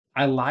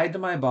I lied to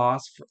my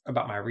boss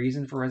about my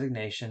reason for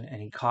resignation,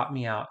 and he caught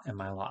me out in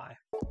my lie.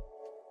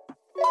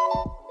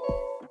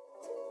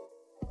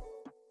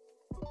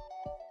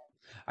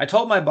 I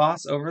told my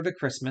boss over the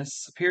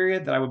Christmas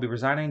period that I would be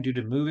resigning due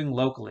to moving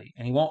locally,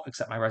 and he won't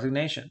accept my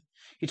resignation.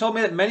 He told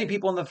me that many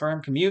people in the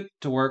firm commute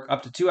to work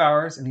up to 2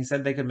 hours, and he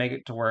said they could make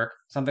it to work,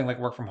 something like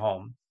work from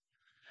home.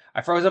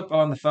 I froze up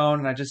on the phone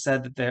and I just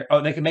said that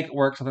they can make it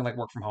work, something like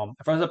work from home.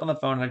 I froze up on the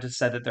phone and I just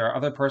said that there are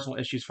other personal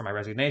issues for my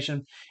resignation.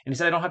 And he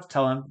said I don't have to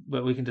tell him,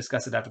 but we can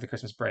discuss it after the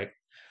Christmas break.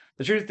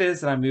 The truth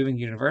is that I'm moving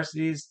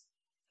universities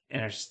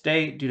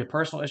interstate due to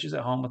personal issues at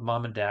home with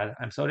mom and dad.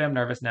 I'm so damn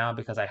nervous now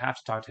because I have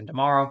to talk to him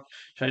tomorrow.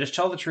 Should I just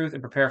tell the truth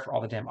and prepare for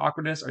all the damn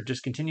awkwardness or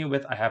just continue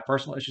with I have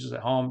personal issues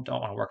at home, don't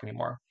want to work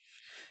anymore?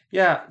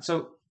 Yeah,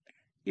 so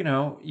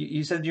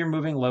you said you're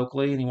moving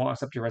locally and you won't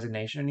accept your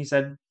resignation. And he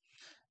said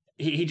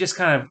he just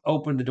kind of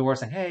opened the door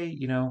saying, hey,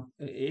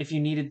 if you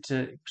needed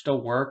to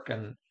still work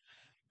and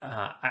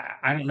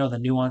I don't know the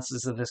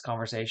nuances of this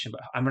conversation,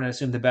 but I'm going to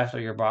assume the best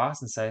of your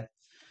boss and say,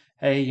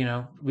 hey,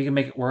 we can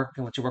make it work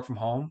and let you work from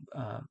home.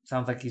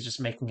 Sounds like he's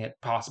just making it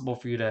possible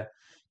for you to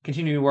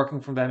continue working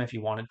from them if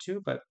you wanted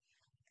to. But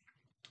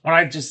what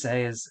I'd just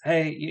say is,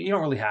 hey, you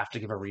don't really have to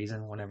give a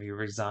reason whenever you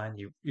resign.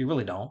 You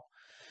really don't.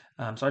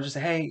 So I just say,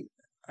 hey,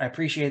 I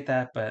appreciate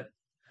that, but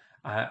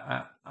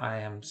I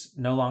am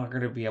no longer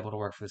going to be able to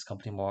work for this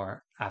company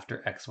more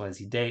after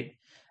XYZ date,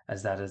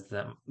 as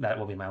that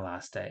will be my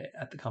last day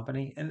at the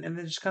company, and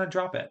then just kind of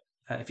drop it.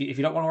 If you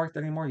don't want to work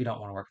there anymore, you don't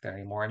want to work there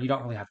anymore, and you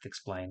don't really have to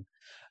explain.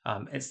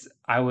 It's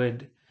I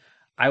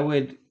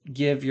would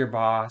give your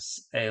boss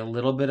a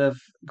little bit of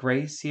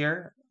grace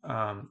here.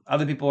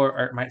 Other people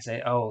might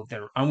say, "Oh,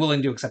 they're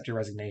unwilling to accept your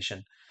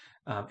resignation."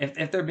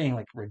 If they're being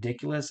like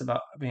ridiculous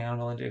about being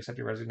unwilling to accept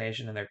your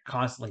resignation and they're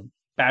constantly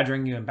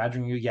badgering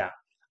you, yeah,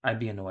 I'd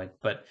be annoyed.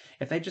 But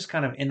if they just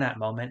kind of in that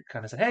moment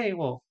kind of said, "Hey,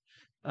 well,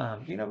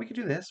 we could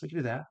do this, we could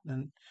do that,"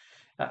 then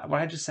what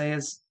I just say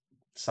is,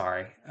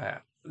 "Sorry,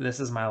 this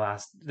is my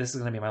last. This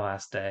is going to be my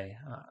last day,"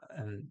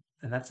 and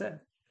that's it,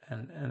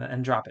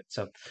 and drop it.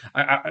 So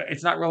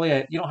it's not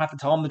really you don't have to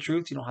tell him the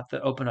truth. You don't have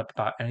to open up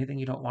about anything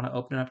you don't want to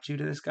open up to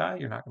this guy.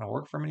 You're not going to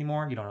work for him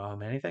anymore. You don't owe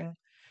him anything.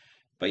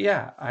 But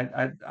yeah,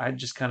 I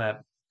just kind of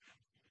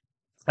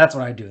that's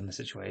what I do in the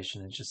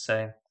situation and just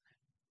say,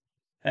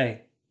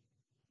 hey,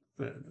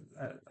 uh,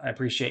 I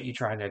appreciate you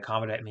trying to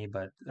accommodate me,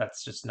 but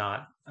that's just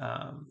not.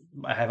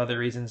 I have other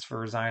reasons for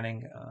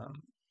resigning,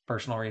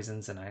 personal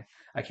reasons, and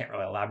I can't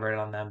really elaborate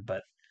on them.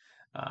 But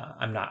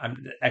I'm not. I'm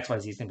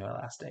XYZ is gonna be my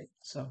last date,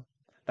 so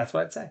that's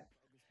what I'd say.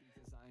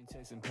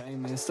 Chasing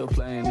payments, still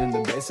playing in the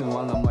basement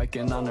while I'm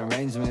working on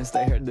arrangements.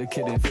 They heard the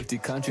kid in 50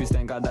 countries,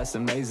 thank God that's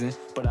amazing.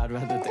 But I'd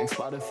rather thank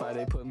Spotify,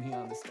 they put me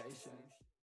on the station.